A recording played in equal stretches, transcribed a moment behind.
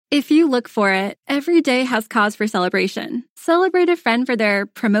If you look for it, every day has cause for celebration. Celebrate a friend for their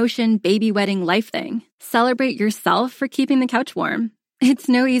promotion, baby wedding, life thing. Celebrate yourself for keeping the couch warm. It's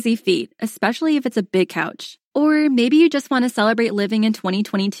no easy feat, especially if it's a big couch. Or maybe you just want to celebrate living in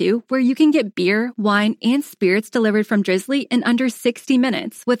 2022, where you can get beer, wine, and spirits delivered from Drizzly in under 60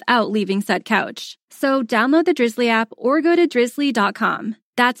 minutes without leaving said couch. So download the Drizzly app or go to drizzly.com.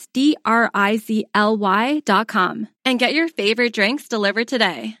 That's DRIZLY.com. And get your favorite drinks delivered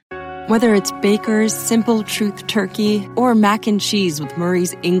today. Whether it's Baker's Simple Truth Turkey or mac and cheese with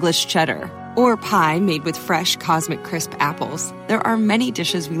Murray's English Cheddar or pie made with fresh Cosmic Crisp apples, there are many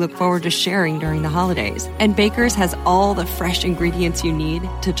dishes we look forward to sharing during the holidays. And Baker's has all the fresh ingredients you need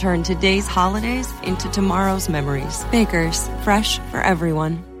to turn today's holidays into tomorrow's memories. Baker's, fresh for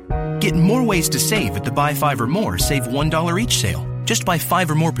everyone. Get more ways to save at the Buy 5 or More Save $1 each sale. Just buy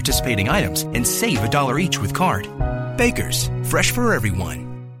 5 or more participating items and save $1 each with card. Baker's, fresh for everyone.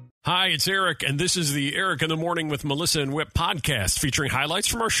 Hi, it's Eric, and this is the Eric in the Morning with Melissa and Whip podcast featuring highlights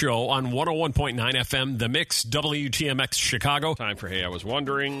from our show on 101.9 FM, The Mix, WTMX Chicago. Time for Hey, I Was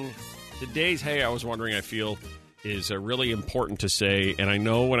Wondering. Today's Hey, I Was Wondering, I feel, is really important to say, and I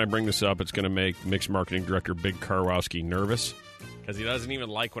know when I bring this up, it's going to make Mix Marketing Director Big Karwowski nervous, because he doesn't even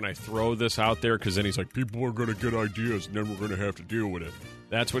like when I throw this out there, because then he's like, people are going to get ideas, and then we're going to have to deal with it.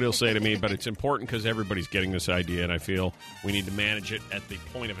 That's what he'll say to me, but it's important because everybody's getting this idea, and I feel we need to manage it at the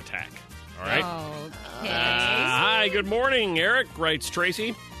point of attack. All right? Okay. Hi, good morning, Eric, writes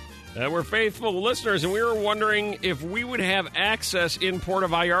Tracy. We're faithful listeners, and we were wondering if we would have access in Puerto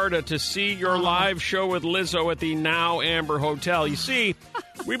Vallarta to see your live show with Lizzo at the Now Amber Hotel. You see,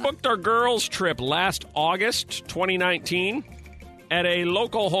 we booked our girls' trip last August 2019 at a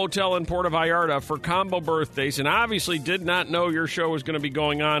local hotel in Puerto Vallarta for combo birthdays, and obviously did not know your show was going to be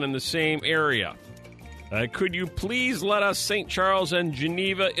going on in the same area. Could you please let us St. Charles and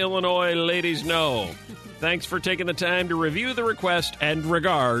Geneva, Illinois ladies know? Thanks for taking the time to review the request, and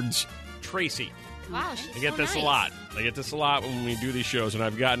regards, Tracy. Wow, she's I get so this nice. a lot. I get this a lot when we do these shows, and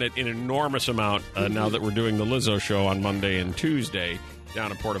I've gotten it in an enormous amount now that we're doing the Lizzo show on Monday and Tuesday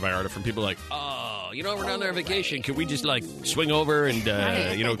down in Puerto Vallarta from people like, we're down there on vacation. Could we just, swing over and,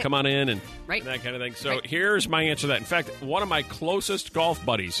 come on in and that kind of thing? So here's my answer to that. In fact, one of my closest golf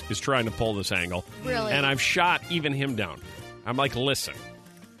buddies is trying to pull this angle. Really? And I've shot even him down. I'm like, listen,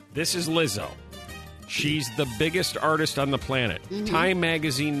 this is Lizzo. She's the biggest artist on the planet. Time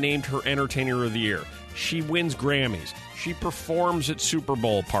Magazine named her Entertainer of the Year. She wins Grammys. She performs at Super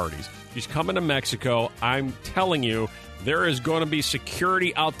Bowl parties. She's coming to Mexico. I'm telling you, there is going to be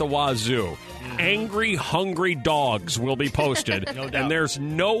security out the wazoo. Angry, hungry dogs will be posted. No doubt. And there's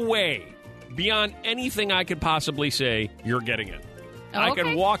no way, beyond anything I could possibly say, you're getting in. I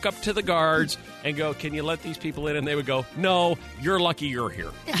could walk up to the guards and go, can you let these people in? And they would go, no, you're lucky you're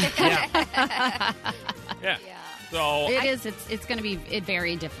here. Yeah. So It's going to be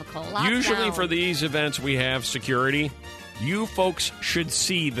very difficult. usually for these events we have security. You folks should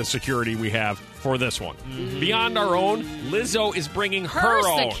see the security we have for this one. Beyond our own, Lizzo is bringing her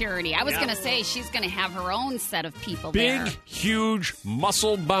own. security. I was going to say she's going to have her own set of people Big, there. huge,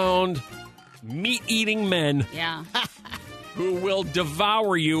 muscle-bound, meat-eating men Yeah. who will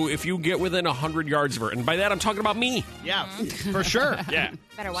devour you if you get within 100 yards of her. And by that, I'm talking about me. Yeah, for sure. Yeah.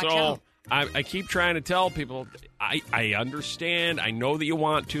 Better watch so, out. I keep trying to tell people, I understand. I know that you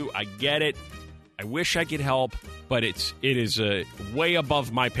want to. I get it. I wish I could help, but it is way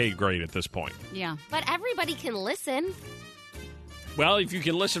above my pay grade at this point. Yeah. But everybody can listen. Well, if you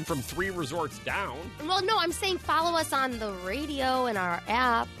can listen from 3 resorts down. Well, no, I'm saying follow us on the radio and our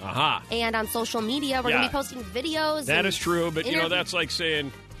app and on social media. We're going to be posting videos. That is true, but, interviews. that's like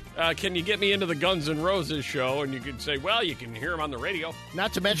saying, can you get me into the Guns N' Roses show? And you could say, well, you can hear them on the radio.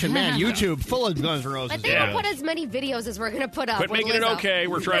 Not to mention, man, YouTube full of Guns N' Roses. But they don't put as many videos as we're going to put up. Quit with making it Lizzo. okay.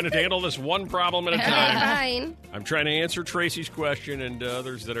 We're trying to handle this one problem at a time. Fine. I'm trying to answer Tracy's question and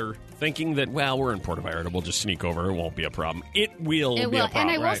others that are thinking that, well, we're in Puerto Vallarta. We'll just sneak over. It won't be a problem. It will be a problem.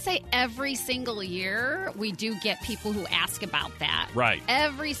 And I will say every single year we do get people who ask about that. Right.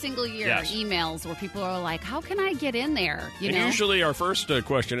 Every single year, Yes. emails where people are like, how can I get in there? You know? Usually our first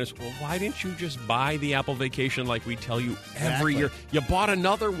question is, well, why didn't you just buy the Apple Vacation like we tell you every year? You bought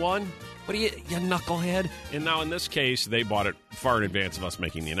another one? What are you knucklehead? And now in this case, they bought it far in advance of us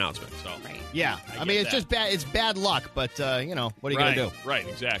making the announcement. So Yeah. I mean, it's just bad. It's bad luck, but, what are you going to do? Right,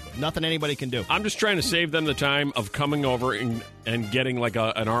 exactly. Nothing anybody can do. I'm just trying to save them the time of coming over and getting like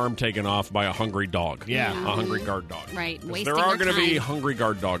an arm taken off by a hungry dog. Yeah. A hungry guard dog. Right. 'Cause Wasting there are your going to be time. hungry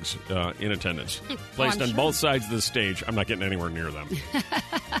guard dogs in attendance. Placed I'm on sure. both sides of the stage. I'm not getting anywhere near them.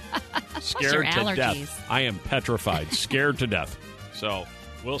 your Scared to allergies? death. I am petrified. Scared to death. So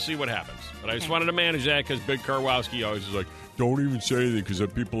We'll see what happens. But I just wanted to manage that because Big Karwowski always is like, don't even say anything because then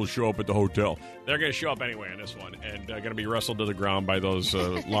people will show up at the hotel. They're going to show up anyway in this one and going to be wrestled to the ground by those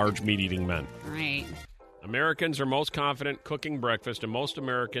large meat-eating men. Right. Americans are most confident cooking breakfast, and most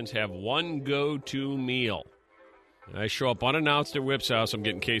Americans have one go-to meal. I show up unannounced at Whip's house, I'm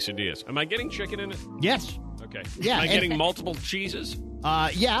getting quesadillas. Am I getting chicken in it? Yes. Okay. Yeah. Am I getting multiple cheeses?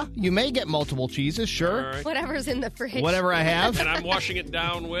 Yeah, you may get multiple cheeses, sure. All right. Whatever's in the fridge. Whatever I have. And I'm washing it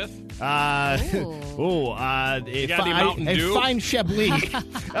down with? A fine Chablis.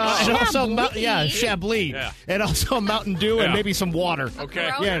 And also, Chablis. Yeah. And also Mountain Dew and Yeah. maybe some water. Okay.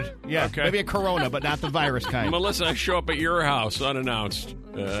 Yeah. Okay. Maybe a Corona, but not the virus kind. Melissa, I show up at your house unannounced.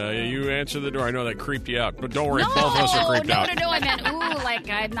 You answer the door. I know that creeped you out, but don't worry, both of us are creeped out. No. I meant, like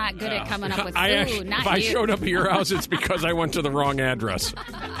I'm not good at coming up with food. If I showed up at your house, it's because I went to the wrong address.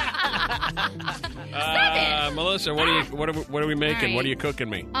 Melissa, what are we making? Right. What are you cooking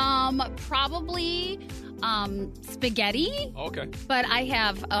me? Probably spaghetti. Okay. But I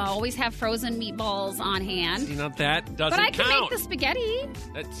have always have frozen meatballs on hand. See, now that doesn't But I can count. make the spaghetti.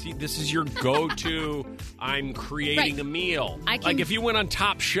 This is your go-to. I'm creating a meal. Like if you went on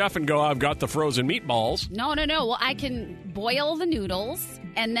Top Chef and go, I've got the frozen meatballs. No. Well, I can boil the noodles,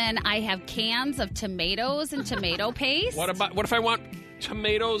 and then I have cans of tomatoes and tomato paste. What if I want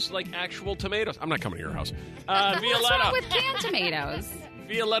tomatoes, like actual tomatoes? I'm not coming to your house. What's Violetta. wrong with canned tomatoes?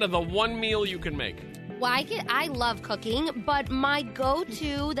 Violetta, the one meal you can make. Well, I love cooking, but my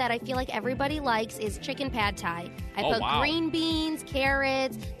go-to that I feel like everybody likes is chicken pad thai. I put green beans,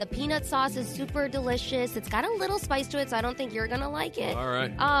 carrots. The peanut sauce is super delicious. It's got a little spice to it, so I don't think you're gonna like it. All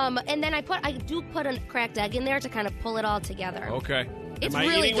right. And then I do put a cracked egg in there to kind of pull it all together. Okay. It's Am I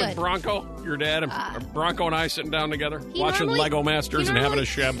really eating good. with Bronco, your dad, and Bronco and I sitting down together, He watching normally- Lego Masters he and having a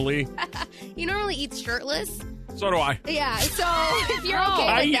normally- Chablis? He normally eats shirtless. So do I. Yeah, so if you're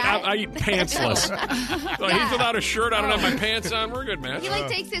okay with that. I eat pantsless. So he's without a shirt. I don't have my pants on. We're good, man. He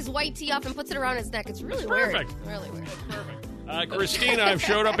takes his white tee off and puts it around his neck. It's really Perfect. weird. Really weird. Perfect. Christina, I've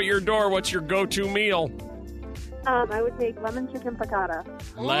showed up at your door. What's your go-to meal? I would take lemon chicken piccata.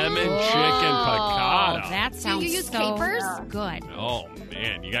 Lemon chicken piccata. That sounds Do you use so capers? good. Oh,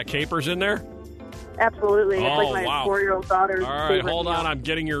 man. You got capers in there? Absolutely. It's Oh, like my wow. 4-year-old daughter's All right, favorite hold meal. on. I'm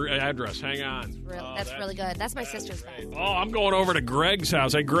getting your address. Hang on. That's really good. That's my sister's best. Oh, I'm going over to Greg's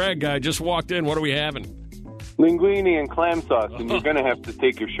house. Hey, Greg, I just walked in. What are we having? Linguine and clam sauce, and you're going to have to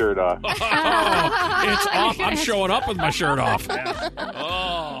take your shirt off. Oh, it's off. I'm showing up with my shirt off.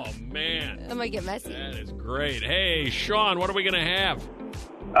 Oh, man. That might get messy. That is great. Hey, Sean, what are we going to have?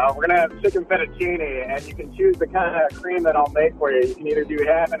 We're going to have chicken fettuccine, and you can choose the kind of cream that I'll make for you. You can either do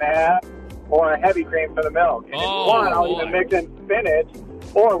half and half or a heavy cream for the milk. And if you want, I'll even mix in spinach,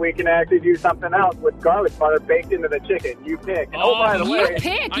 or we can actually do something else with garlic butter baked into the chicken. You pick. And by the way, You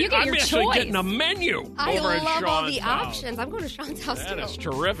pick. You get I'm your actually choice. getting a menu I over at love all the Sean's house. options. I'm going to Sean's house, That too. is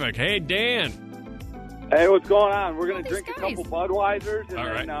terrific. Hey, Dan. Hey, what's going on? We're going to These drink a guys. couple Budweisers,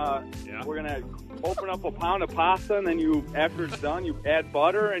 and All then Yeah. we're going to open up a pound of pasta, and then after it's done, you add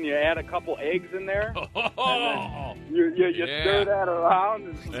butter, and you add a couple eggs in there. Oh, You Yeah. stir that around,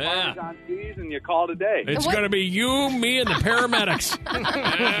 and some Yeah. Parmesan cheese, and you call it a day. it's going to be you, me, and the paramedics.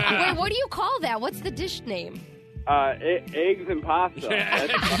 Wait, what do you call that? What's the dish name? Eggs and pasta.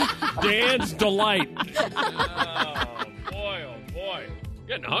 Dan's Delight. Oh, boy.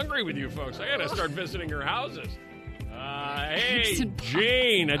 Getting hungry with you folks. I got to start visiting your houses. Hey,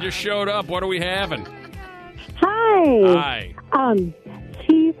 Jane, I just showed up. What are we having? Hi. Hi.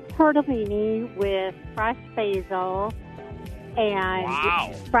 Cheese tortellini with fresh basil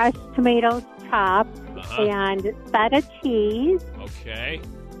and fresh tomatoes chopped and feta cheese Okay.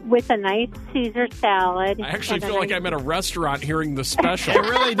 with a nice Caesar salad. I actually and a feel like nice- I'm at a restaurant hearing the special. It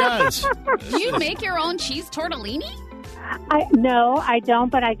really does. You make your own cheese tortellini? No, I don't,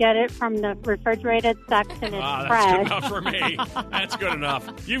 but I get it from the refrigerated section. It's That's fresh. good enough for me. That's good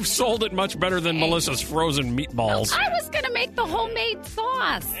enough. You've sold it much better than Melissa's frozen meatballs. I was going to make the homemade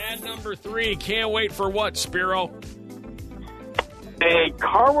sauce. And number 3, can't wait for what, Spiro? a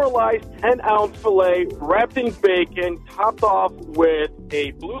caramelized 10-ounce filet wrapped in bacon, topped off with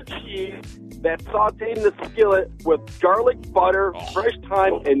a blue cheese that's sauteed in the skillet with garlic, butter, fresh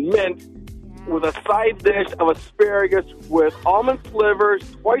thyme, and mint, with a side dish of asparagus with almond slivers,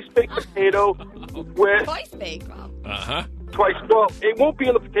 twice-baked potato with... Twice-baked, wow. Uh-huh. Well, it won't be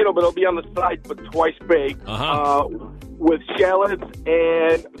on the potato, but it'll be on the side, but twice-baked. With shallots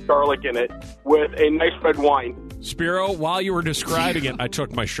and garlic in it, with a nice red wine. Spiro, while you were describing it, I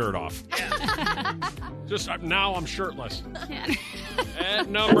took my shirt off. Just now I'm shirtless. At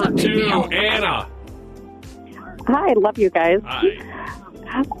number 2, Anna. Hi, love you guys. Hi.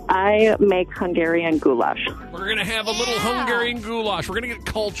 I make Hungarian goulash. We're going to have a little Hungarian goulash. We're going to get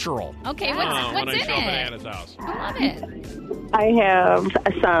cultural. Okay, what's when I in show up it? at Anna's house. I love it. I have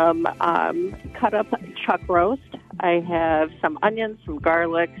some cut up chuck roast. I have some onions, some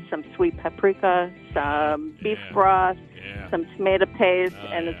garlic, some sweet paprika, some beef broth, some tomato paste,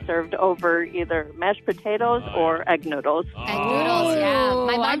 and it's served over either mashed potatoes or egg noodles. Egg noodles, yeah.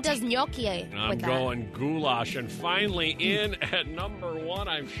 My mom does gnocchi I'm with that. going goulash. And finally, in at number 1,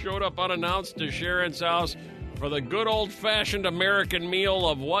 I've showed up unannounced to Sharon's house for the good old-fashioned American meal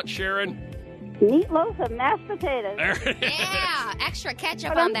of what, Sharon? Meatloaf and mashed potatoes. Yeah, extra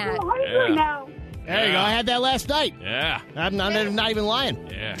ketchup But on I'm that. so hungry now. There you go. I had that last night. Yeah. I'm not even lying.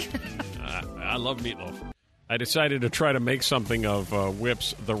 Yeah. I love meatloaf. I decided to try to make something of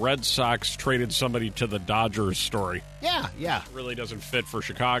Whip's The Red Sox traded somebody to the Dodgers story. Yeah. Really doesn't fit for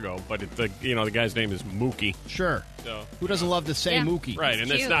Chicago, but the guy's name is Mookie. Sure. So, who doesn't love to say Mookie? Right,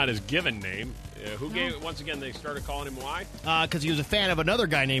 and it's not his given name. Who gave it? Once again, they started calling him why? Because he was a fan of another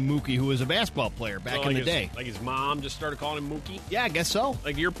guy named Mookie who was a basketball player back in the day. Like his mom just started calling him Mookie? Yeah, I guess so.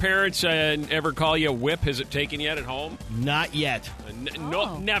 Like your parents ever call you Whip? Has it taken yet at home? Not yet.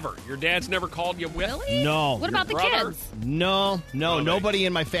 No, never. Your dad's never called you Whip? Really? No. What about the kids? No. Nobody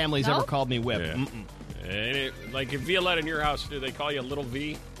in my family's ever called me Whip. Yeah. Like if Violetta in your house, do they call you Little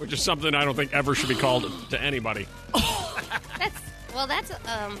V? Which is something I don't think ever should be called to anybody. That's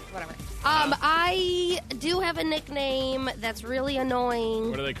whatever. I do have a nickname that's really annoying.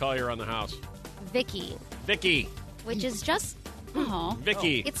 What do they call you around the house? Vicky. Vicky. Which is just...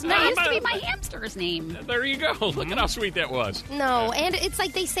 Vicky. It's not used to be my hamster's name. There you go. Look at how sweet that was. No, and it's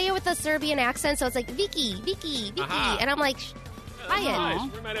like they say it with a Serbian accent, so it's like Vicky. And I'm like, Ryan.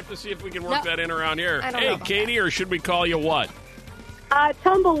 Nice. We might have to see if we can work that in around here. I don't know Hey, about Katie, or should we call you what?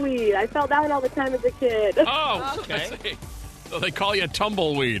 Tumbleweed. I fell down all the time as a kid. Oh, okay. So they call you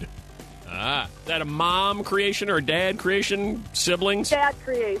Tumbleweed. Is that a mom creation or a dad creation? Siblings? Dad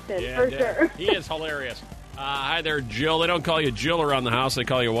creation, for Dad. sure. He is hilarious. Hi there, Jill. They don't call you Jill around the house. They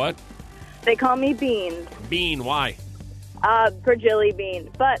call you what? They call me Beans, Bean. Why? for Jilly Bean.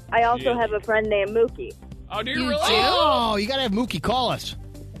 But I also have a friend named Mookie. Oh, do you really? Oh, you got to have Mookie call us.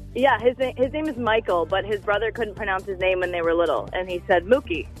 Yeah, his name is Michael, but his brother couldn't pronounce his name when they were little, and he said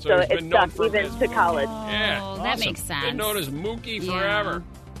Mookie. So he's it been known stuck for even to college. Yeah. That makes sense. Been known as Mookie forever.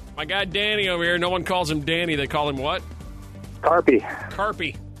 My guy Danny over here, no one calls him Danny. They call him what? Carpy.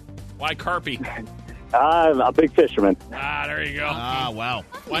 Carpy. Why Carpy? I'm a big fisherman. There you go. Wow.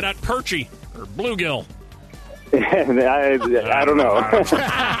 Why not Perchy or Bluegill? I don't know.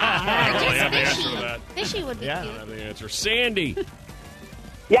 I don't really have the answer to that. Fishy would be I don't have the answer. Sandy.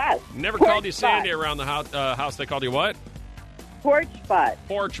 Yes. Never Porch called you Sandy butt. around the house. They called you what? Porch butt.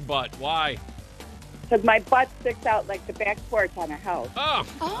 Porch butt. Why? Because my butt sticks out like the back porch on a house. Oh.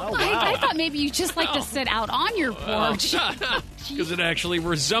 I thought maybe you just like to sit out on your porch. Because it actually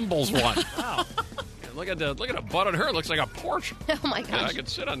resembles one. Wow. Look at the butt on her. It looks like a porch. Oh, my gosh. Yeah, I could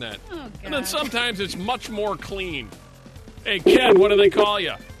sit on that. And then sometimes it's much more clean. Hey, Ken, what do they call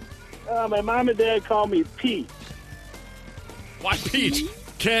you? My mom and dad call me Pete. Why Pete?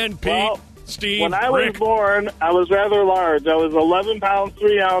 Ken, Pete, Well, Steve, when I was Rick. born, I was rather large. I was 11 pounds,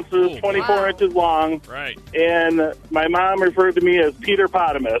 3 ounces, 24 inches long. Right. And my mom referred to me as Peter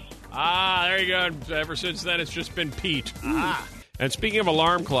Potamus. There you go. Ever since then, it's just been Pete. And speaking of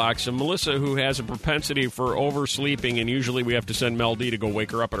alarm clocks, Melissa, who has a propensity for oversleeping, and usually we have to send Mel D to go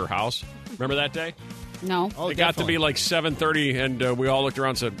wake her up at her house. Remember that day? No. It got to be like 7:30, and we all looked around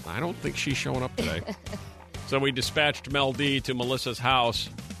and said, I don't think she's showing up today. So we dispatched Mel D to Melissa's house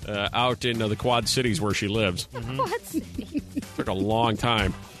out in the Quad Cities where she lives. Quad Cities. Took a long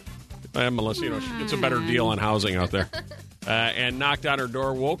time. Melissa, she gets a better deal on housing out there. And knocked on her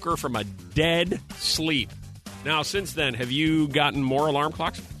door, woke her from a dead sleep. Now, since then, have you gotten more alarm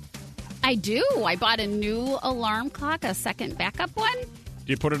clocks? I do. I bought a new alarm clock, a second backup one. Do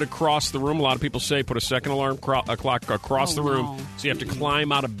you put it across the room? A lot of people say put a second alarm clock across the room, so you have to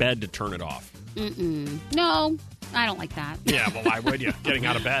climb out of bed to turn it off. No, I don't like that. Yeah, well, why would you? Getting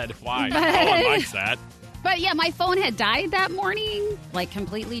out of bed. Why? No one likes that. But yeah, my phone had died that morning, like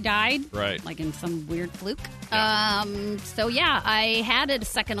completely died. Right. Like in some weird fluke. So yeah, I had a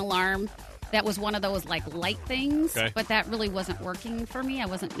second alarm that was one of those like light things, but that really wasn't working for me. I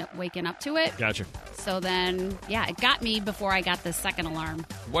wasn't waking up to it. Gotcha. So then, yeah, it got me before I got the second alarm.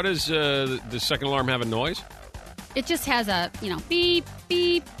 What does the second alarm have a noise? It just has a, beep,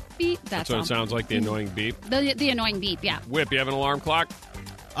 beep, beep. That's what it sounds like, the annoying beep. The annoying beep, yeah. Whip, you have an alarm clock?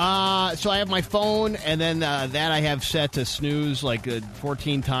 So I have my phone, and then that I have set to snooze like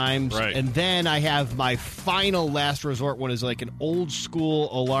 14 times. Right. And then I have my final last resort one is like an old school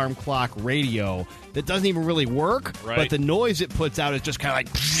alarm clock radio that doesn't even really work, Right. but the noise it puts out is just kind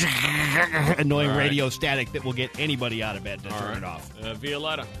of like annoying All right. radio static that will get anybody out of bed to turn it off.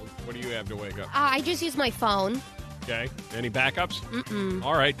 Violetta, what do you have to wake up? I just use my phone. Okay. Any backups? Mm-mm.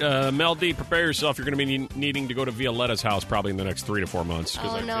 All right. Mel D, prepare yourself. You're going to be needing to go to Violetta's house probably in the next 3 to 4 months.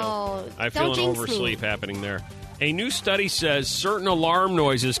 Oh, no. I feel Don't an jinx oversleep me. happening there. A new study says certain alarm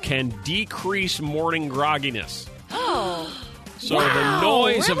noises can decrease morning grogginess. Oh. So Wow, the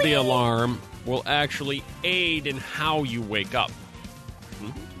noise of the really? alarm will actually aid in how you wake up.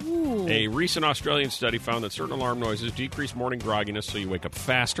 Ooh. A recent Australian study found that certain alarm noises decrease morning grogginess so you wake up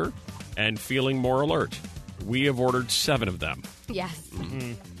faster and feeling more alert. We have ordered 7 of them. Yes.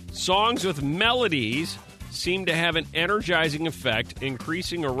 Mm-hmm. Songs with melodies seem to have an energizing effect,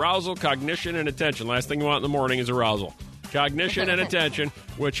 increasing arousal, cognition, and attention. Last thing you want in the morning is arousal. Cognition and attention,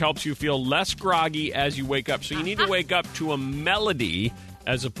 which helps you feel less groggy as you wake up. So you need to wake up to a melody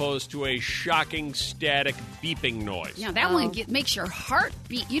as opposed to a shocking, static, beeping noise. Yeah, that one makes your heart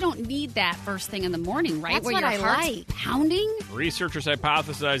beat. You don't need that first thing in the morning, right? That's Where what your I heart's like. pounding. Researchers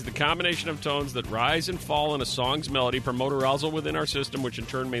hypothesize the combination of tones that rise and fall in a song's melody promote arousal within our system, which in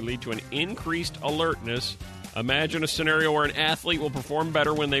turn may lead to an increased alertness. Imagine a scenario where an athlete will perform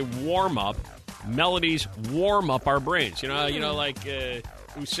better when they warm up. Melodies warm up our brains. You know, like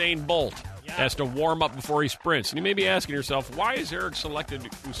Usain Bolt has to warm up before he sprints. And you may be asking yourself, why is Eric selected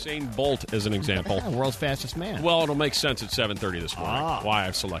Usain Bolt as an example? World's fastest man. Well, it'll make sense at 7:30 this morning. Why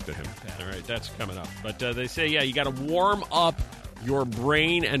I've selected him. All right, that's coming up. But they say, you got to warm up your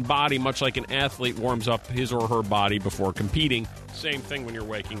brain and body, much like an athlete warms up his or her body before competing. Same thing when you're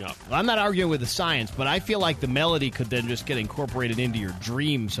waking up. Well, I'm not arguing with the science, but I feel like the melody could then just get incorporated into your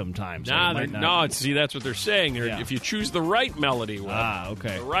dream sometimes. See, that's what they're saying. If you choose the right melody one,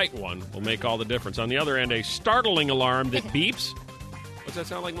 okay. the right one will make all the difference. On the other end, a startling alarm that beeps. What's that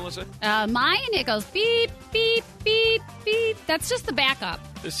sound like, Melissa? Mine, it goes beep, beep, beep, beep. That's just the backup.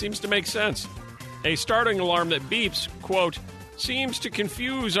 This seems to make sense. A startling alarm that beeps, quote, seems to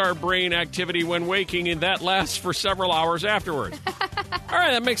confuse our brain activity when waking, and that lasts for several hours afterwards. All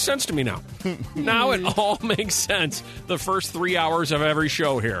right, that makes sense to me now. Now it all makes sense. The first 3 hours of every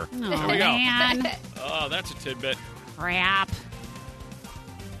show here. Oh, there we go. man. Oh, that's a tidbit. Crap.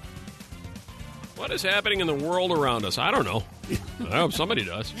 What is happening in the world around us? I don't know. I hope somebody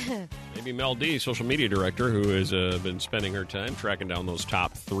does. Maybe Mel D, social media director, who has been spending her time tracking down those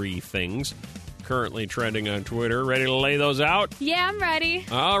top 3 things currently trending on Twitter. Ready to lay those out? Yeah, I'm ready.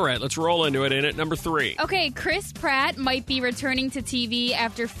 All right, let's roll into it. In at number 3. Okay, Chris Pratt might be returning to TV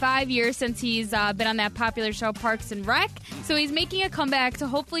after 5 years since he's been on that popular show Parks and Rec. So he's making a comeback to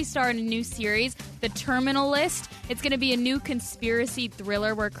hopefully star in a new series, The Terminal List. It's going to be a new conspiracy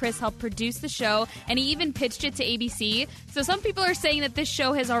thriller where Chris helped produce the show, and he even pitched it to ABC. So some people are saying that this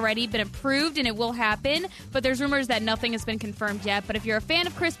show has already been approved and it will happen, but there's rumors that nothing has been confirmed yet. But if you're a fan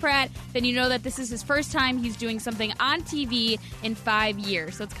of Chris Pratt, then you know that this is his first time he's doing something on TV in 5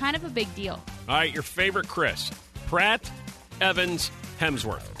 years. So it's kind of a big deal. All right, your favorite Chris. Pratt, Evans,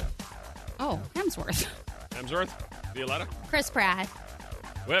 Hemsworth. Oh, Hemsworth. Hemsworth? Violetta? Chris Pratt.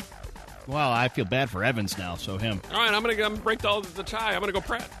 Whip. Well, I feel bad for Evans now, so him. All right, I'm going to break the tie. I'm going to go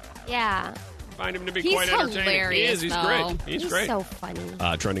Pratt. Yeah. Find him to be He's quite entertaining. hilarious, He is. He's though. great. He's great. so funny.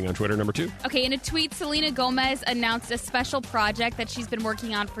 Trending on Twitter, number 2. Okay, in a tweet, Selena Gomez announced a special project that she's been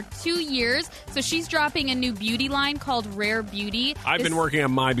working on for 2 years. So she's dropping a new beauty line called Rare Beauty. I've been working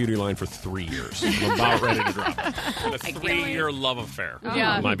on my beauty line for 3 years. I'm about ready to drop it. It's been a 3-year love affair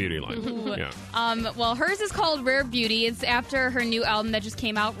Yeah. with my beauty line. Yeah. Well, hers is called Rare Beauty. It's after her new album that just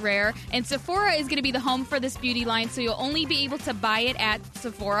came out, Rare. And Sephora is going to be the home for this beauty line, so you'll only be able to buy it at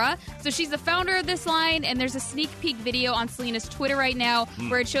Sephora. So she's the founder of this line, and there's a sneak peek video on Selena's Twitter right now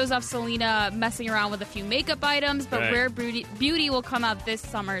where it shows off Selena messing around with a few makeup items, but Okay. Rare Beauty will come out this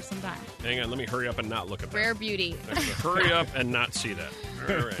summer sometime. Hang on, let me hurry up and not look at that. Rare Beauty. Hurry up and not see that.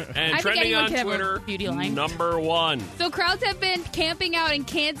 All right. And I think trending anyone on could have a Twitter, beauty line. number 1. So crowds have been camping out in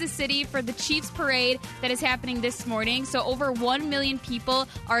Kansas City for the Chiefs parade that is happening this morning. So over 1 million people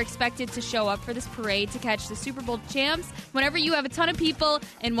are expected to show up for this parade to catch the Super Bowl champs. Whenever you have a ton of people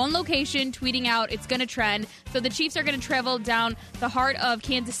in one location tweeting out, it's going to trend. So the Chiefs are going to travel down the heart of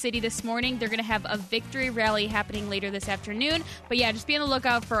Kansas City this morning. They're going to have a victory rally happening later this afternoon. But yeah, just be on the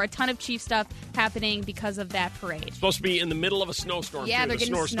lookout for a ton of Chief stuff happening because of that parade. Supposed to be in the middle of a snowstorm. Yeah, too. they're the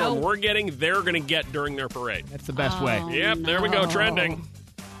getting snowstorm snow. we're getting, they're going to get during their parade. That's the best way. Yep, there we go, trending.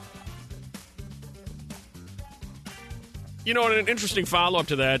 You know, an interesting follow-up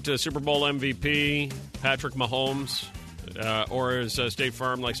to that, Super Bowl MVP, Patrick Mahomes, or as State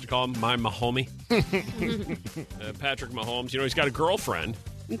Farm likes to call him, my Mahomie. Patrick Mahomes. You know, he's got a girlfriend.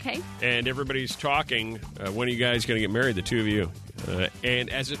 Okay. And everybody's talking, when are you guys going to get married, the two of you?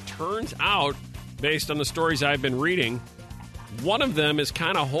 And as it turns out, based on the stories I've been reading, one of them is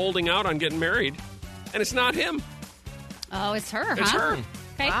kind of holding out on getting married, and it's not him. Oh, it's her, It's her.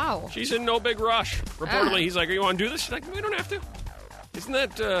 Okay. Wow. She's in no big rush. Reportedly, he's like, you want to do this? She's like, we don't have to. Isn't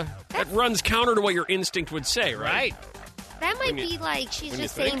that, that runs counter to what your instinct would say, right? That might be like she's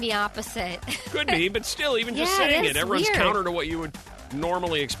just saying the opposite. Could be, but still, even just saying it runs counter to what you would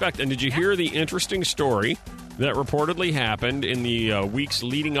normally expect. And did you hear the interesting story that reportedly happened in the weeks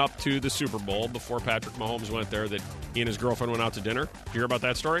leading up to the Super Bowl before Patrick Mahomes went there, that he and his girlfriend went out to dinner? Did you hear about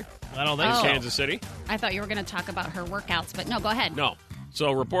that story? I don't think in so. Kansas City. I thought you were going to talk about her workouts, but no, go ahead. No.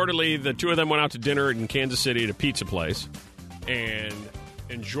 So reportedly, the two of them went out to dinner in Kansas City at a pizza place and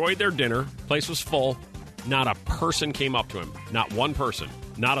enjoyed their dinner. Place was full. Not a person came up to him. Not one person.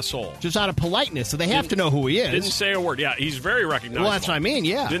 Not a soul. Just out of politeness, so they have to know who he is. Didn't say a word. Yeah, he's very recognizable. Well, that's what I mean,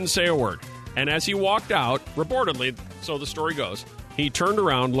 yeah. Didn't say a word. And as he walked out, reportedly, so the story goes, he turned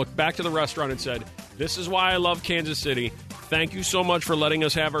around, looked back to the restaurant and said, "This is why I love Kansas City. Thank you so much for letting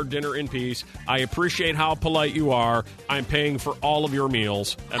us have our dinner in peace. I appreciate how polite you are. I'm paying for all of your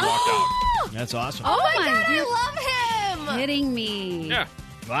meals," and walked out. That's awesome. Oh my God, I love him. Kidding me. Yeah.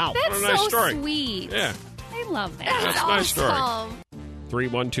 Wow. That's what a nice so story. sweet. Yeah. I love that. That's a nice story. Awesome.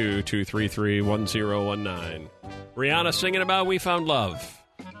 312-233-1019. Rihanna singing about We Found Love.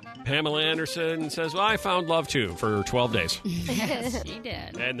 Pamela Anderson says, well, I found love too for 12 days. Yes, she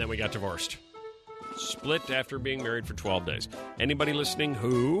did. And then we got divorced. Split after being married for 12 days. Anybody listening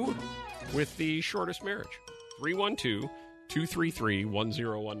who with the shortest marriage?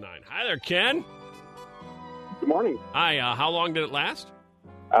 312-233-1019. Hi there, Ken. Good morning. Hi, how long did it last?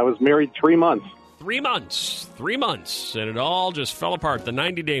 I was married 3 months. 3 months. 3 months. And it all just fell apart, the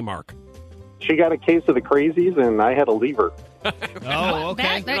 90-day mark. She got a case of the crazies, and I had to leave her. Oh,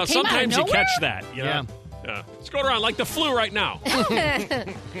 okay. That came sometimes out you of nowhere? catch that. You know? Yeah. It's going around like the flu right now.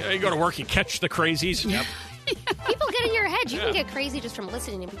 You go to work, you catch the crazies. Yep. People get in your head. You can get crazy just from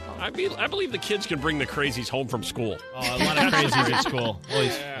listening to people. I believe the kids can bring the crazies home from school. Oh, a lot of crazies at school.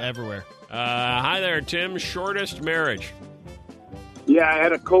 Always, everywhere. Hi there, Tim. Shortest marriage. Yeah, I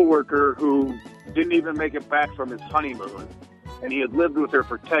had a coworker who didn't even make it back from his honeymoon, and he had lived with her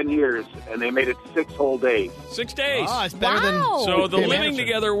for 10 years, and they made it 6 whole days. 6 days. Oh, it's better than... So the Tim living Anderson.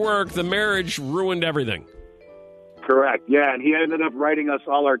 together worked, the marriage ruined everything. Correct, yeah, and he ended up writing us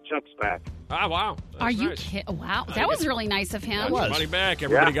all our checks back. Ah, wow. That's Are you nice. kidding? Wow. That was really nice of him. Got your money back.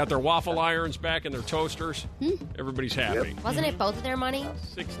 Everybody got their waffle irons back and their toasters. Everybody's happy. Wasn't it both of their money?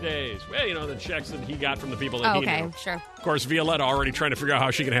 6 days. Well, you know, the checks that he got from the people that Oh, he okay, knew. sure. Of course, Violetta already trying to figure out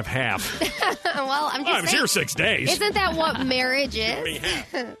how she can have half. Well, I'm just I was saying, here 6 days. Isn't that what marriage is?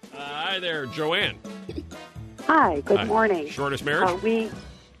 Hi there, Joanne. Hi, good Hi. morning. Shortest marriage?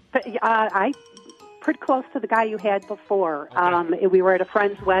 I pretty close to the guy you had before. We were at a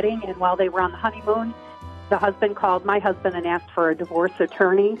friend's wedding, and while they were on the honeymoon, the husband called my husband and asked for a divorce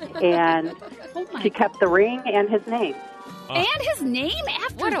attorney, and she kept the ring and his name. And his name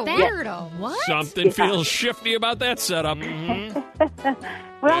after What a that? weirdo. What? Something feels shifty about that setup. Well,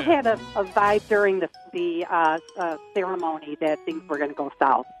 I had a vibe during the ceremony that things were going to go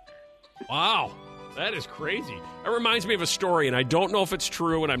south. Wow. That is crazy. That reminds me of a story, and I don't know if it's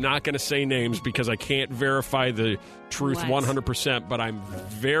true, and I'm not going to say names because I can't verify the truth What? 100%, but I'm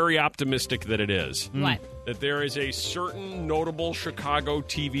very optimistic that it is. What? That there is a certain notable Chicago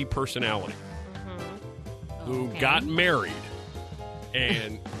TV personality who got married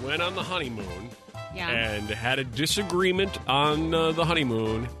and went on the honeymoon and had a disagreement on the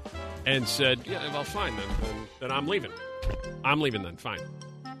honeymoon and said, yeah, well, fine, then I'm leaving. I'm leaving then, fine.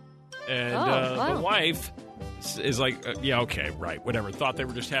 And the wife is like, yeah, okay, right, whatever. Thought they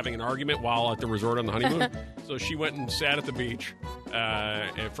were just having an argument while at the resort on the honeymoon. So she went and sat at the beach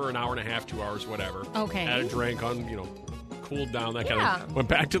for an hour and a half, 2 hours, whatever. Okay. Had a drink on, cooled down, that kind of thing. Went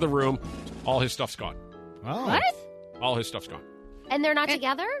back to the room. All his stuff's gone. Oh. What? All his stuff's gone. And they're not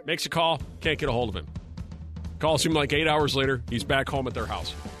together? Makes a call. Can't get a hold of him. Calls him like 8 hours later. He's back home at their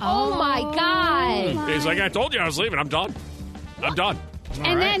house. Oh, my God. He's like, I told you I was leaving. I'm done. I'm done.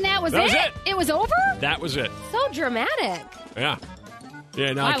 And then that was That was it? it. It was over? That was it. So dramatic. Yeah.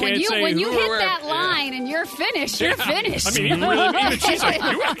 Yeah, no, I can't when say when you who hit or that where. line and you're finished, you're finished. I mean, you really mean it. She's like,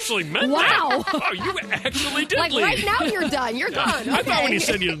 you actually meant Wow. that. Oh, you actually did Like leave. right now, you're done. You're gone. I thought when Okay. you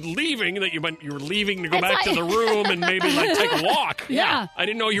said you're leaving that you meant you were leaving to go It's back to like- the room and maybe like take a walk. Yeah. I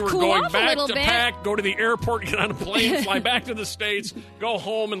didn't know you were Cool going off a back little to bit. pack, go to the airport, get on a plane, fly back to the States, go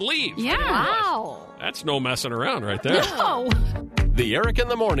home and leave. Yeah. Wow. That's no messing around right there. Oh. The Eric in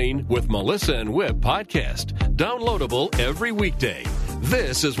the Morning with Melissa and Whip podcast. Downloadable every weekday.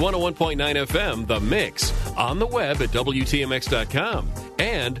 This is 101.9 FM, The Mix. On the web at WTMX.com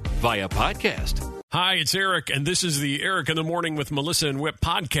and via podcast. Hi, it's Eric, and this is the Eric in the Morning with Melissa and Whip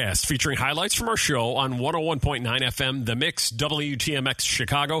podcast featuring highlights from our show on 101.9 FM, The Mix, WTMX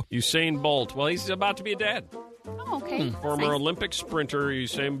Chicago. Usain Bolt. Well, he's about to be a dad. Oh, okay. Former Olympic sprinter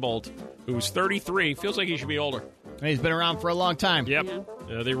Usain Bolt, who's 33, feels like he should be older. He's been around for a long time. Yep.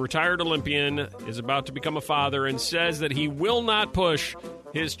 The retired Olympian is about to become a father and says that he will not push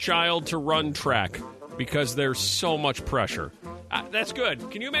his child to run track because there's so much pressure. That's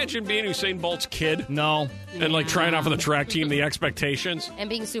good. Can you imagine being Usain Bolt's kid? No. And like trying out for the track team, the expectations? And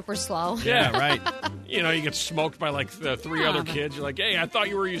being super slow. Yeah, right. You know, you get smoked by like the three other kids. You're like, hey, I thought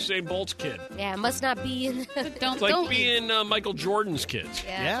you were Usain Bolt's kid. Yeah, it must not be. It's like being Michael Jordan's kids.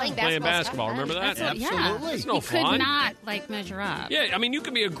 Yeah, Playing basketball. Remember that? Absolutely. It's no You fun. could not measure up. Yeah, I mean, you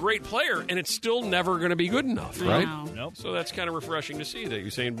can be a great player, and it's still never going to be good enough, right? Nope. So that's kind of refreshing to see that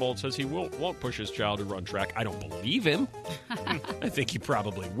Usain Bolt says he won't push his child to run track. I don't believe him. I think he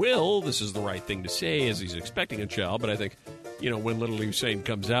probably will. This is the right thing to say as he's expecting a child, but I think, you know, when little Usain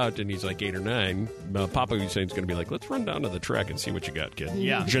comes out and he's like 8 or 9, Papa Usain's going to be like, let's run down to the track and see what you got, kid.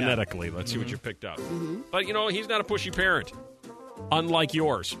 Yeah. Genetically, let's see what you picked out. But, you know, he's not a pushy parent, unlike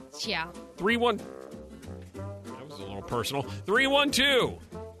yours. Yeah. 3-1. That was a little personal.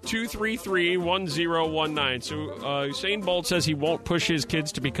 312-233-1019. So Usain Bolt says he won't push his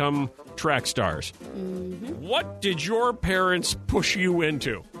kids to become track stars. What did your parents push you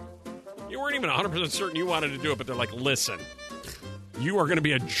into? You weren't even 100% certain you wanted to do it, but they're like, listen, you are going to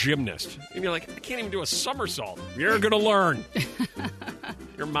be a gymnast. And you're like, I can't even do a somersault. You're going to learn.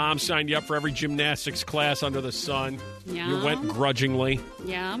 Your mom signed you up for every gymnastics class under the sun. Yeah. You went grudgingly.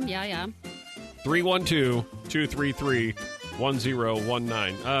 Yeah.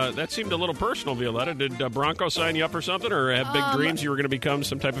 312-233-1019. That seemed a little personal, Violetta. Did Bronco sign you up for something or have big dreams you were going to become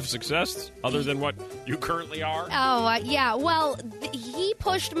some type of success other than what you currently are? Oh, yeah. Well, he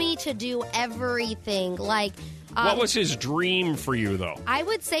pushed me to do everything. Like, what was his dream for you, though? I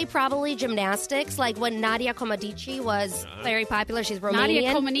would say probably gymnastics. Like when Nadia Comaneci was very popular. She's Romanian.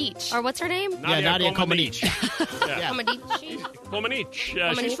 Nadia Comaneci. Or what's her name? Nadia Comaneci. Comaneci.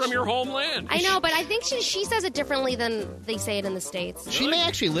 Comaneci. She's from your homeland. I know, but I think she says it differently than they say it in the States. She may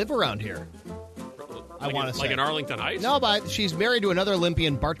actually live around here. I want to say. Like in Arlington Heights? No, but she's married to another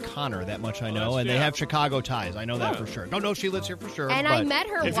Olympian, Bart Connor, that much I know, and they have Chicago ties. I know that for sure. No, she lives here for sure. And but I met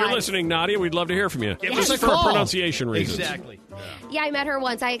her If once. you're listening, Nadia, we'd love to hear from you. Give Just us a for call. pronunciation reasons. Exactly. Yeah, I met her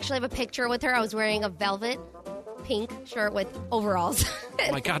once. I actually have a picture with her. I was wearing a velvet pink shirt with overalls.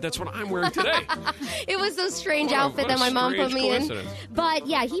 Oh, my God, that's what I'm wearing today. It was a strange What a- outfit what a that my mom put strange me in. coincidence. But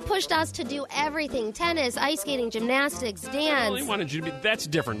yeah, he pushed us to do everything: tennis, ice skating, gymnastics, Well, dance. he wanted you to be. That's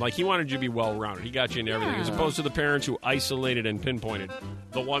different. Like he wanted you to be well-rounded. He got you into everything, as opposed to the parents who isolated and pinpointed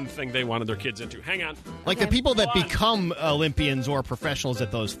the one thing they wanted their kids into. Hang on. Like the people that become Olympians or professionals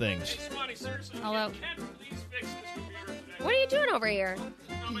at those things. Hello. What are you doing over here?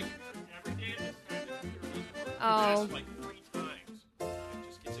 Oh.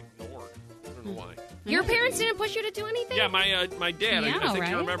 Your parents didn't push you to do anything? Yeah, my dad, Yeah, I think you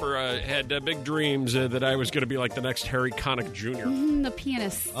right? remember, had big dreams that I was going to be like the next Harry Connick Jr. The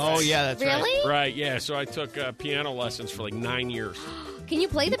pianist. Oh, yeah, that's right. Really? Right, yeah. So I took piano lessons for like 9 years. Can you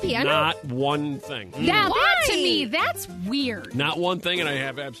play the piano? Not one thing. Yeah, Why? that to me, that's weird. Not one thing, and I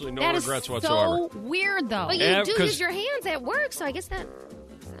have absolutely no That is regrets so whatsoever. weird, though. But you Yeah, do 'cause- use your hands at work, so I guess that...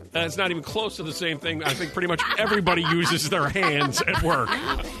 It's not even close to the same thing. I think pretty much everybody uses their hands at work.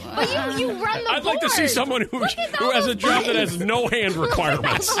 But you run the I'd like to see board. someone who has a job that has no hand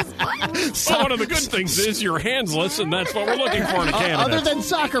requirements. So one of the good things is you're handless, and that's what we're looking for in a candidate. Other than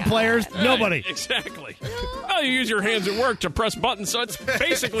soccer players, nobody. Exactly. Well, you use your hands at work to press buttons, so it's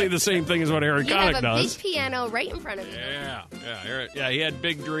basically the same thing as what Harry You Connick have a does. big piano right in front of you. Yeah. He had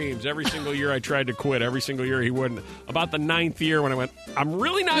big dreams. Every single year I tried to quit. Every single year he wouldn't. About the 9th year when I went, I'm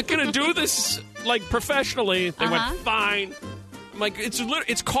really not going to do this like professionally. They went, fine. I'm like,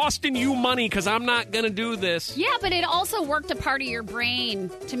 it's costing you money because I'm not going to do this. Yeah, but it also worked a part of your brain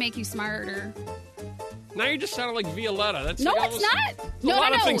to make you smarter. Now you just sounded like Violetta. That's No, like it's not. A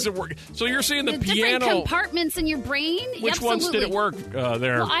lot of things that work. So you're saying the piano. Different compartments in your brain. Which ones did it work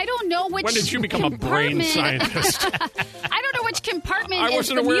there? Well, I don't know which. When did you become a brain scientist? I don't know which compartment. I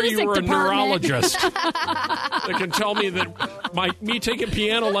wasn't is the aware music you were a department. neurologist that can tell me that me taking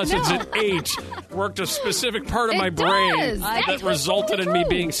piano lessons at 8 worked a specific part of my brain that resulted in me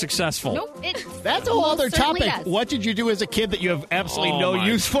being successful. Nope, that's a whole other topic. What did you do as a kid that you have absolutely no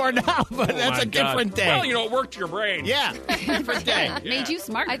use for now? But that's a different day. Well, it worked your brain. Yeah, different day. Made you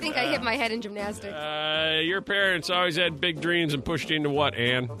smart. I think I hit my head in gymnastics. Your parents always had big dreams and pushed you into what,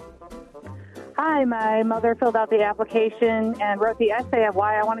 Ann? Hi, my mother filled out the application and wrote the essay of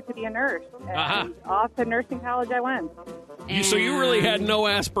why I wanted to be a nurse. And off to nursing college I went. So you really had no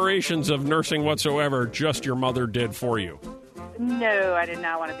aspirations of nursing whatsoever, just your mother did for you. No, I did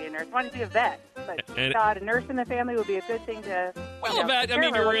not want to be a nurse. I wanted to be a vet. But I thought a nurse in the family would be a good thing to... Well, a vet, I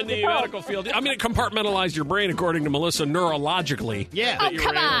mean, you were in the medical field. I mean, it compartmentalized your brain, according to Melissa, neurologically. Yeah. Oh,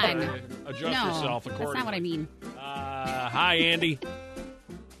 come on. Adjust yourself accordingly. That's not what I mean. Hi, Andy.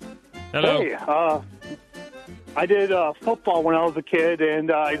 Hello. Hey, I did football when I was a kid, and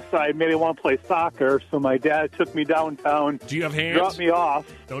I decided maybe I want to play soccer, so my dad took me downtown. Do you have hands? Dropped me off.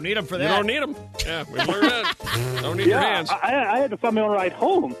 Don't need them for that. You don't need them. Yeah, we learned that. Don't need your hands. I had to find my own ride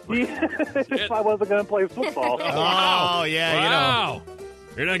home if I wasn't going to play football. Oh, yeah, Wow.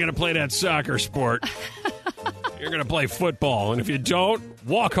 You're not going to play that soccer sport. You're going to play football, and if you don't,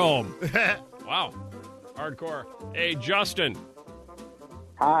 walk home. Wow. Hardcore. Hey, Justin.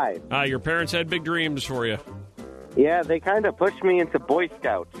 Hi. Your parents had big dreams for you. Yeah, they kind of pushed me into Boy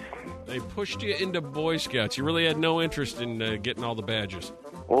Scouts. They pushed you into Boy Scouts. You really had no interest in getting all the badges.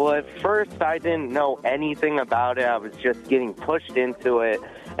 Well, at first, I didn't know anything about it. I was just getting pushed into it.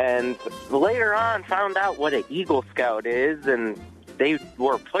 And later on, found out what an Eagle Scout is, and they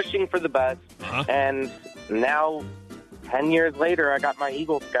were pushing for the best. And now, 10 years later, I got my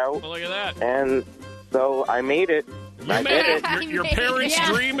Eagle Scout. Well, look at that. And so I made it. You made it. Your parents'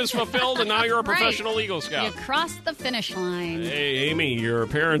 dream is fulfilled, and now you're a professional Right. Eagle Scout. You crossed the finish line. Hey, Amy, your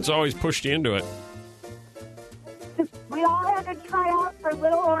parents always pushed you into it. We all had to try out for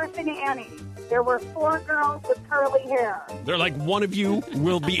Little Orphan Annie. There were 4 girls with curly hair. They're like, one of you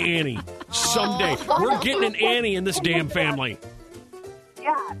will be Annie someday. We're getting an Annie in this damn family.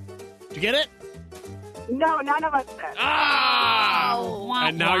 Yeah. Did you get it? No, none of us did.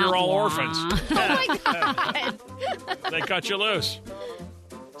 And now you're all orphans. Oh, my God. They cut you loose.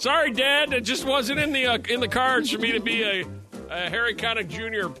 Sorry, Dad. It just wasn't in the cards for me to be a Harry Connick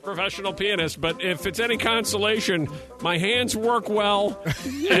Jr. professional pianist. But if it's any consolation, my hands work well,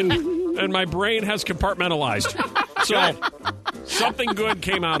 and my brain has compartmentalized. So something good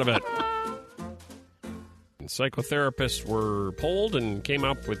came out of it. Psychotherapists were polled and came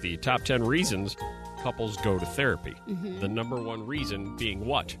up with the top 10 reasons couples go to therapy. Mm-hmm. The number one reason being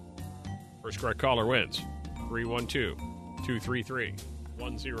what? First correct caller wins.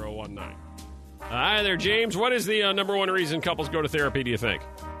 312-233-1019. Hi there, James. What is the number one reason couples go to therapy, do you think?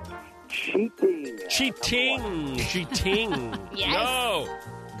 Cheating. Cheating. Yes. No.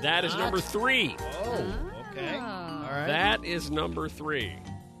 That is number 3. Oh, okay. All right. That is number 3. Do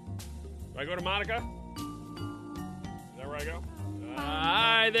I go to Monica? Is that where I go?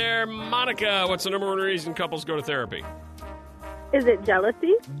 Hi there, Monica. What's the number one reason couples go to therapy? Is it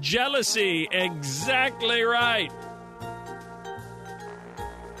jealousy? Jealousy. Exactly right.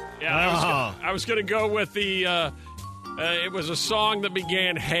 Yeah, I was going to go with the, it was a song that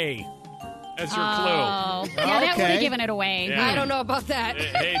began, Hey, as your clue. Yeah, that would have given it away. Yeah. I don't know about that.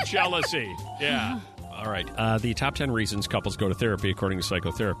 Hey, jealousy. Yeah. All right. The top 10 reasons couples go to therapy, according to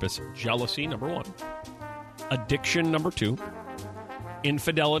psychotherapists. Jealousy, number 1. Addiction, number 2.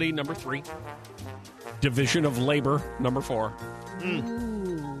 Infidelity, number 3. Division of labor, number 4.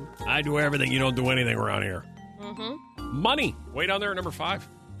 I do everything. You don't do anything around here. Mm-hmm. Money, way down there at number 5.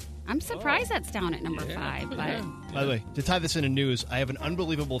 I'm surprised that's down at number 5. But By the way, to tie this into news, I have an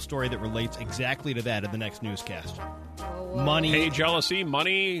unbelievable story that relates exactly to that in the next newscast. Money. Hey, jealousy,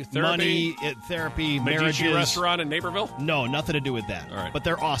 money, therapy. Therapy, Medici marriages. restaurant in Naperville? No, nothing to do with that. All right. But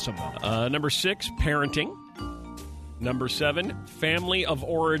they're awesome, though. Number 6, parenting. Number 7, family of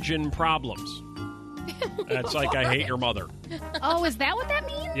origin problems. That's like I hate your mother. oh, is that what that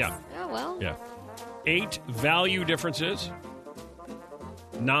means? Yeah. Oh, well. Yeah. 8, value differences.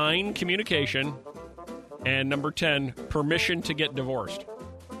 9, communication. And number 10, permission to get divorced.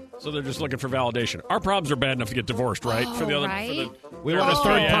 So they're just looking for validation. Our problems are bad enough to get divorced, right? Oh, for the other, right? We want a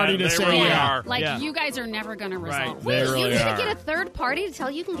third party to say are. Like, you guys are never going to resolve. They really you need are. to get a third party to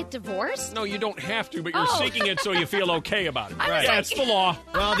tell you can get divorced? No, you don't have to, but you're seeking it so you feel okay about it. Right. Yeah, it's the law.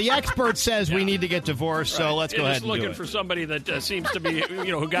 Well, the expert says we need to get divorced, so let's go ahead and do looking it. for somebody that seems to be,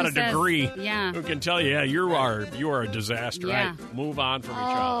 who got a degree. Yeah. Who can tell you, you are a disaster. Yeah. Right? Move on from each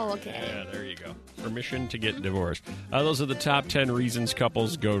other. Oh, okay. Yeah, there you go. Permission to get divorced. Those are the top 10 reasons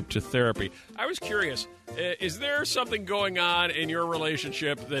couples go to therapy. I was curious, is there something going on in your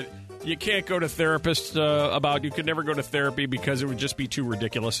relationship that you can't go to therapists about? You could never go to therapy because it would just be too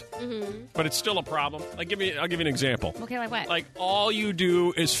ridiculous. Mm-hmm. But it's still a problem. I'll give you an example. Okay, like what? Like, all you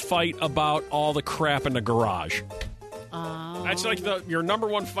do is fight about all the crap in the garage. That's like your number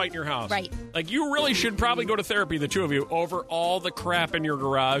one fight in your house. Right. Like, you really should probably go to therapy, the two of you, over all the crap in your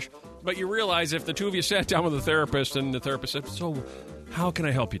garage. But you realize if the two of you sat down with a therapist and the therapist said, so how can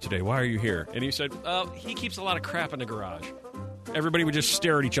I help you today? Why are you here? And you said, he keeps a lot of crap in the garage. Everybody would just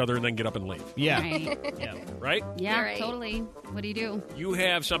stare at each other and then get up and leave. Yeah. Right. Yeah. Right? Yeah, Right. totally. What do you do? You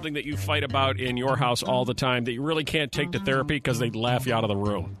have something that you fight about in your house all the time that you really can't take to therapy because they'd laugh you out of the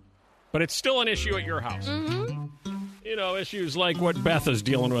room. But it's still an issue at your house. Mm-hmm. Issues like what Beth is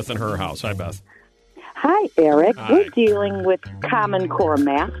dealing with in her house. Hi, Beth. Hi, Eric. Hi. We're dealing with Common Core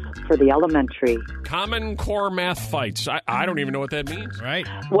math for the elementary. Common Core math fights. I don't even know what that means. Right.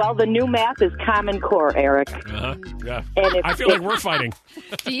 Well, the new math is Common Core, Eric. Uh-huh. Yeah. And if, I feel like we're fighting.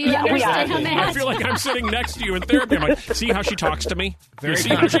 Do you Yeah, we understand are. that? I feel like I'm sitting next to you in therapy. I'm like, see how she talks to me? Very you see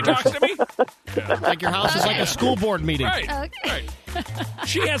how she talks to me? Like your house is like a school board meeting. Right. Right.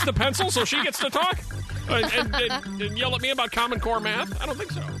 She has the pencil, so she gets to talk and yell at me about Common Core math? I don't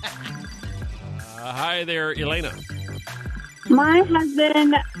think so. Hi there, Elena. My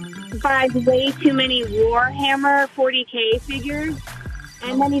husband buys way too many Warhammer 40K figures,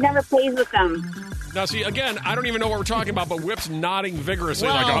 and then he never plays with them. Now, see, again, I don't even know what we're talking about, but Whip's nodding vigorously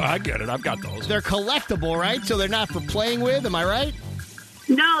Well, like, oh, I get it. I've got those. They're collectible, right? So they're not for playing with. Am I right?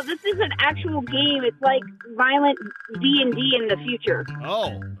 No, this is an actual game. It's like violent D&D in the future.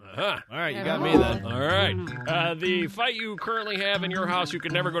 Oh. Uh-huh. All right, you got me then. All right. The fight you currently have in your house, you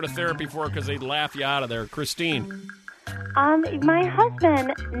could never go to therapy for because they'd laugh you out of there. Christine. My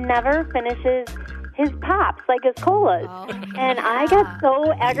husband never finishes his pops, like his colas. And I got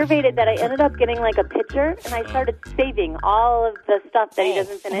so aggravated that I ended up getting like a pitcher, and I started saving all of the stuff that he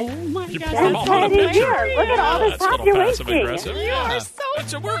doesn't finish. Oh, my God. That's why it is here. Look at all this That's a pop little you're passive wasting. aggressive. You are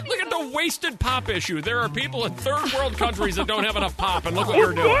so Look at the wasted pop issue. There are people in third world countries that don't have enough pop, and look what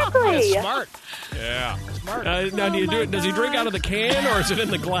you're doing. Exactly. Smart. Yeah. Smart. Now, do you do it? Does he drink out of the can, or is it in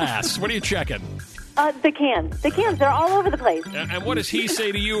the glass? What are you checking? The cans, they're all over the place. And what does he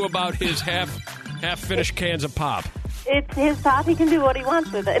say to you about his half-finished cans of pop? It's his pop. He can do what he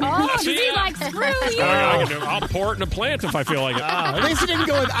wants with it. Oh, does he like screw you? I'll pour it in a plant if I feel like it. At least he didn't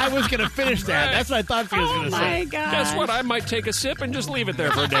go with, I was going to finish that. That's what I thought he was going to Oh, say. my God. Guess what? I might take a sip and just leave it there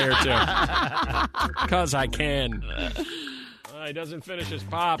for a day or two. Because I can. He doesn't finish his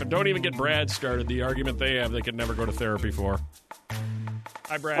pop. And don't even get Brad started. The argument they have, they could never go to therapy for.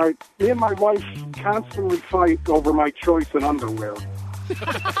 Hi, Brad. All right, me and my wife constantly fight over my choice in underwear.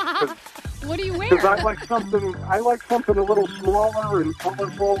 What do you wear? Because I like something a little smaller and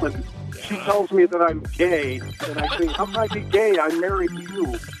colorful, and she tells me that I'm gay, and I think, how can I be gay? I'm married to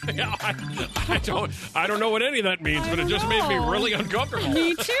you. I don't know what any of that means, but it just made me really uncomfortable.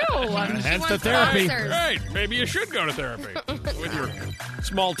 Me too. Hence the therapy. Right. Maybe you should go to therapy with your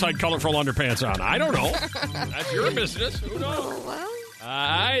small, tight, colorful underpants on. I don't know. That's your business. Who knows?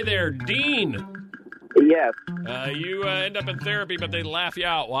 Hi there, Dean. Yes. You end up in therapy, but they laugh you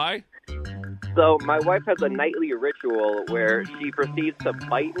out. Why? So my wife has a nightly ritual where she proceeds to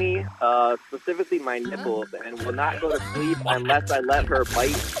bite me, specifically my nipples, and will not go to sleep unless I let her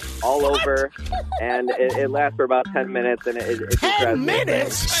bite all over. And it lasts for about 10 minutes, and it just drives me 10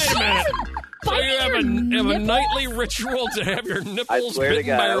 minutes? Wait a minute. So you have a nightly ritual to have your nipples swear to bitten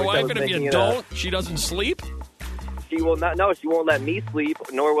God, by I your wish I wife, was and if you thinking of don't, she doesn't sleep? She will not. No, she won't let me sleep,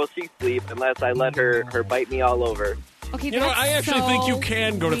 nor will she sleep unless I let her bite me all over. Okay, You know, I actually think you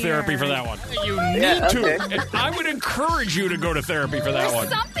can go to therapy for that one. You need Yeah, to. okay. And I would encourage you to go to therapy for that one.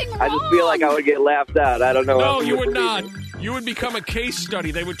 Something wrong. I just feel like I would get laughed out. I don't know. No, if you would believe not. me. You would become a case study.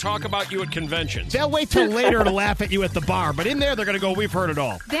 They would talk about you at conventions. They'll wait till later to laugh at you at the bar, but in there they're going to go, we've heard it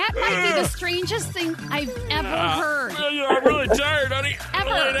all. That might be the strangest thing I've ever heard. I'm really tired, honey. Ever.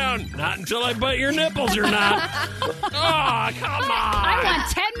 Lay down. Not until I bite your nipples, you're not. Oh, come on. I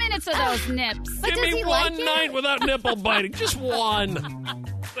want 10 minutes of those nips. But Give does me he one like it? night without nipple biting. Just one.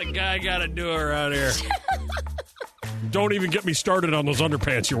 The guy got to do around here. Don't even get me started on those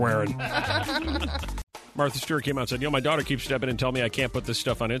underpants you're wearing. Martha Stewart came out and said, my daughter keeps stepping in and telling me I can't put this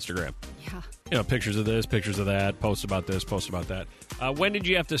stuff on Instagram. Yeah. Pictures of this, pictures of that, posts about this, posts about that. When did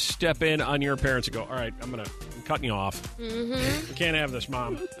you have to step in on your parents and go, all right, I'm cutting you off. Mm-hmm. Can't have this,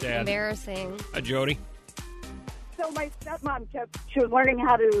 Mom, Dad. Embarrassing. Hi, Jody. So my stepmom she was learning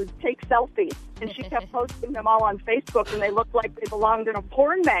how to take selfies, and she kept posting them all on Facebook, and they looked like they belonged in a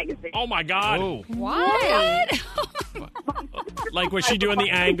porn magazine. Oh, my God. Oh. What? Like, was she doing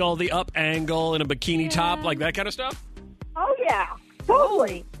the angle, the up angle, in a bikini top, like that kind of stuff? Oh, yeah.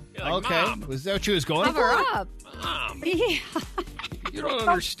 Totally. Like, okay. Mom, was that what she was going Cover for? up. Mom, you don't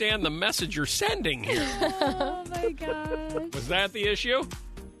understand the message you're sending here. Oh, my God. Was that the issue?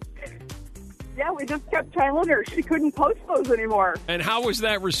 Yeah, we just kept telling her she couldn't post those anymore. And how was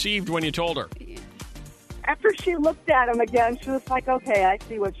that received when you told her? After she looked at them again, she was like, okay, I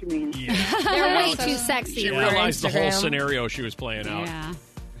see what you mean. Yeah. They're way too sexy. She for realized the whole Instagram. scenario she was playing out. Yeah.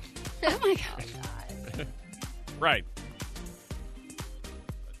 Oh, my God. Right.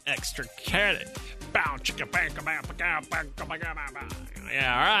 Extra credit. Bow, chicka, bang, bang, bang, bang, bang, bang.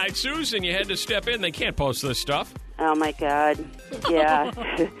 Yeah, all right, Susan, you had to step in. They can't post this stuff. Oh, my God. Yeah.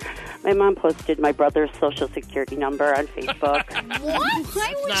 My mom posted my brother's Social Security number on Facebook. What?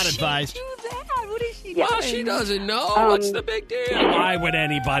 Why would Not she advised. do that? What is she Yeah. Well, doing? she doesn't know. What's the big deal? Why would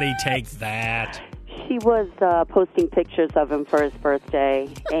anybody take that? She was posting pictures of him for his birthday,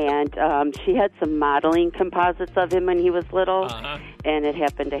 and she had some modeling composites of him when he was little, and it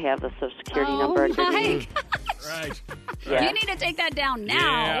happened to have the Social Security number underneath. Right. Yeah. You need to take that down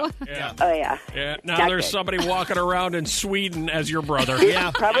now. Yeah. Oh, yeah. Yeah. Now Not there's good. somebody walking around in Sweden as your brother. Yeah,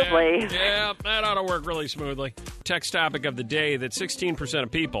 probably. Yeah, that ought to work really smoothly. Text topic of the day that 16%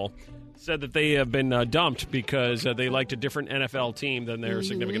 of people said that they have been dumped because they liked a different NFL team than their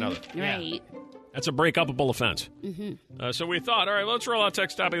significant other. Right. That's a break-upable offense. Mm-hmm. So we thought, all right, let's roll out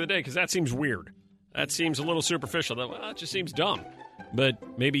text topic of the day because that seems weird. That seems a little superficial. Well, it just seems dumb.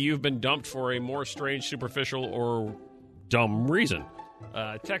 But maybe you've been dumped for a more strange, superficial, or dumb reason.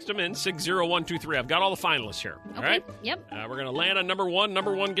 Text them in, 60123. I've got all the finalists here. All right? Yep. We're going to land on number one.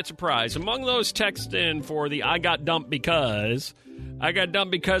 Number one gets a prize. Among those, text in for the I got dumped because I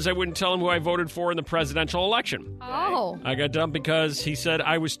wouldn't tell him who I voted for in the presidential election. Oh. I got dumped because he said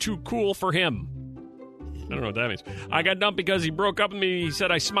I was too cool for him. I don't know what that means. I got dumped because he broke up with me. He said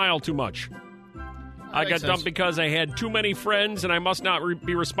I smile too much. I got dumped because I had too many friends and I must not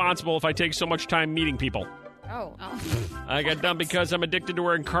be responsible if I take so much time meeting people. Oh. I got dumped because I'm addicted to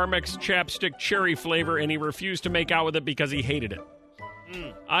wearing Carmex chapstick cherry flavor and he refused to make out with it because he hated it.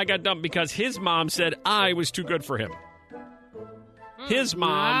 I got dumped because his mom said I was too good for him. His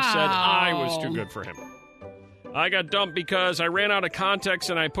mom said I was too good for him. I got dumped because I ran out of contacts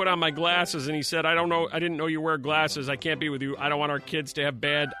and I put on my glasses and he said, I didn't know you wear glasses. I can't be with you. I don't want our kids to have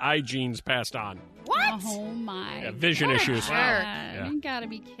bad eye genes passed on. What? Oh, my. Yeah, vision What a issues. jerk. Yeah. You gotta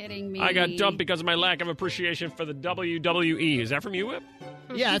be kidding me. I got dumped because of my lack of appreciation for the WWE. Is that from you, Whip?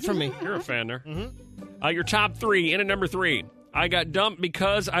 Yeah, it's from me. You're a fan there. Your top three, in at number three. I got dumped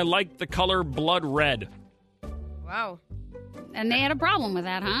because I liked the color blood red. Wow. And they had a problem with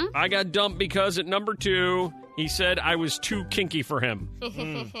that, huh? I got dumped because at number two, he said I was too kinky for him.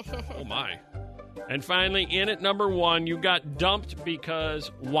 Oh, my. And finally, in at number one, you got dumped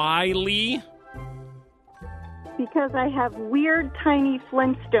because why, Lee? Because I have weird, tiny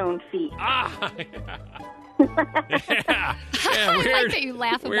Flintstone feet. Yeah, I weird. like that you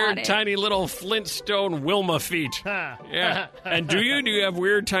laugh Weird, about it. tiny little Flintstone Wilma feet. Yeah. And do you have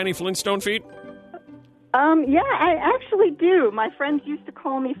weird, tiny Flintstone feet? Yeah, I actually do. My friends used to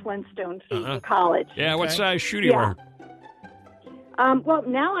call me Flintstone feet in college. Yeah, what size shoe do you wear? Well,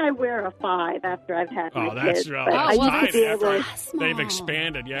 now I wear a 5 after I've had my kids. But that's I used to be fine. able After they've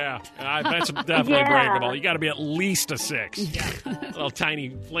expanded, yeah. That's definitely breakable. You got to be at least a 6. Little tiny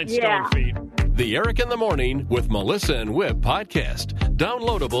Flintstone feet. The Eric in the Morning with Melissa and Whip podcast.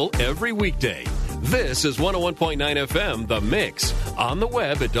 Downloadable every weekday. This is 101.9 FM, The Mix. On the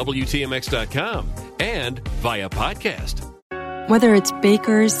web at WTMX.com and via podcast. Whether it's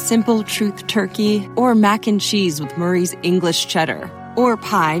Baker's Simple Truth Turkey or mac and cheese with Murray's English Cheddar or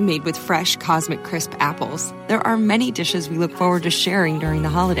pie made with fresh Cosmic Crisp apples, there are many dishes we look forward to sharing during the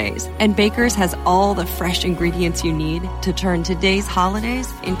holidays. And Baker's has all the fresh ingredients you need to turn today's holidays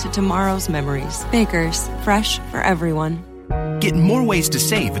into tomorrow's memories. Baker's, fresh for everyone. Get more ways to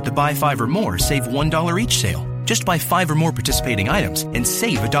save at the Buy 5 or More Save $1 each sale. Just buy 5 or more participating items and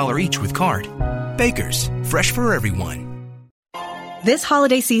save $1 each with card. Baker's, fresh for everyone. This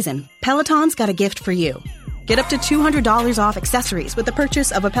holiday season, Peloton's got a gift for you. Get up to $200 off accessories with the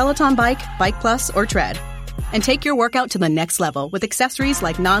purchase of a Peloton bike, Bike Plus, or Tread. And take your workout to the next level with accessories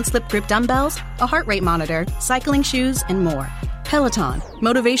like non-slip grip dumbbells, a heart rate monitor, cycling shoes, and more. Peloton,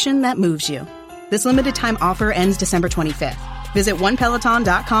 motivation that moves you. This limited time offer ends December 25th. Visit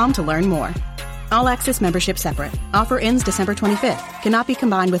onepeloton.com to learn more. All access membership separate. Offer ends December 25th. Cannot be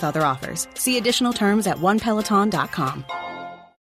combined with other offers. See additional terms at onepeloton.com.